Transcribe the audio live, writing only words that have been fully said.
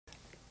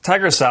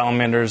Tiger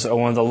salamanders are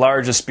one of the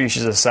largest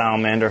species of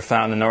salamander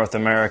found in North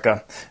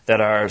America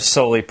that are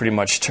solely pretty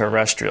much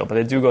terrestrial, but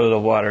they do go to the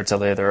water to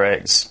lay their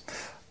eggs.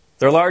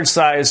 Their large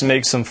size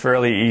makes them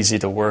fairly easy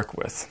to work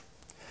with.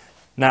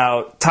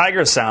 Now,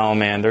 tiger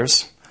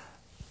salamanders,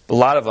 a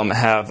lot of them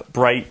have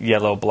bright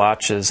yellow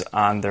blotches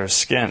on their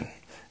skin.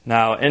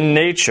 Now, in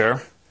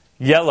nature,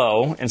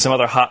 yellow and some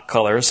other hot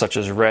colors, such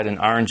as red and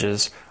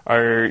oranges,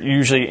 are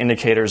usually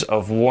indicators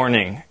of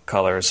warning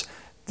colors.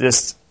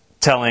 This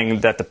telling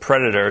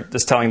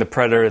the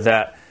predator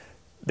that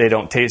they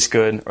don't taste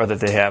good or that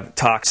they have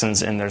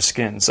toxins in their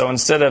skin. So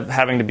instead of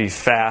having to be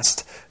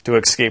fast to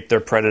escape their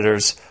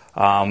predators,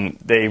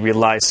 they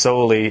rely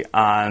solely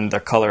on the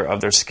color of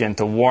their skin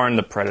to warn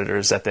the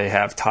predators that they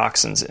have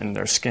toxins in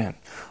their skin.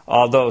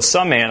 Although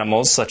some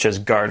animals, such as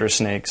garter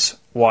snakes,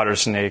 water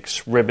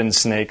snakes, ribbon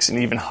snakes, and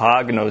even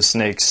hognose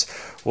snakes,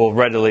 will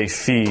readily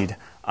feed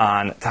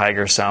on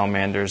tiger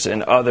salamanders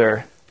and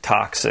other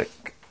toxic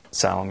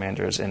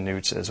salamanders and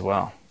newts as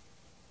well.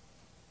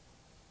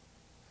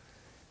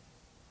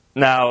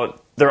 Now,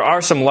 there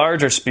are some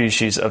larger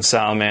species of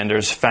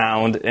salamanders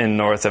found in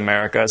North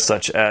America,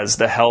 such as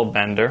the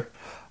hellbender,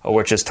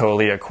 which is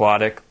totally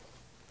aquatic,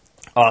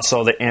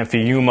 also the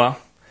amphiuma,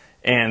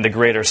 and the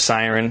greater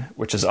siren,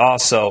 which is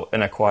also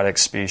an aquatic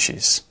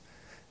species.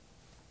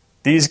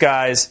 These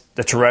guys,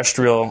 the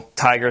terrestrial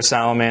tiger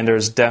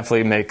salamanders,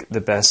 definitely make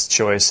the best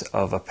choice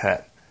of a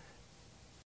pet.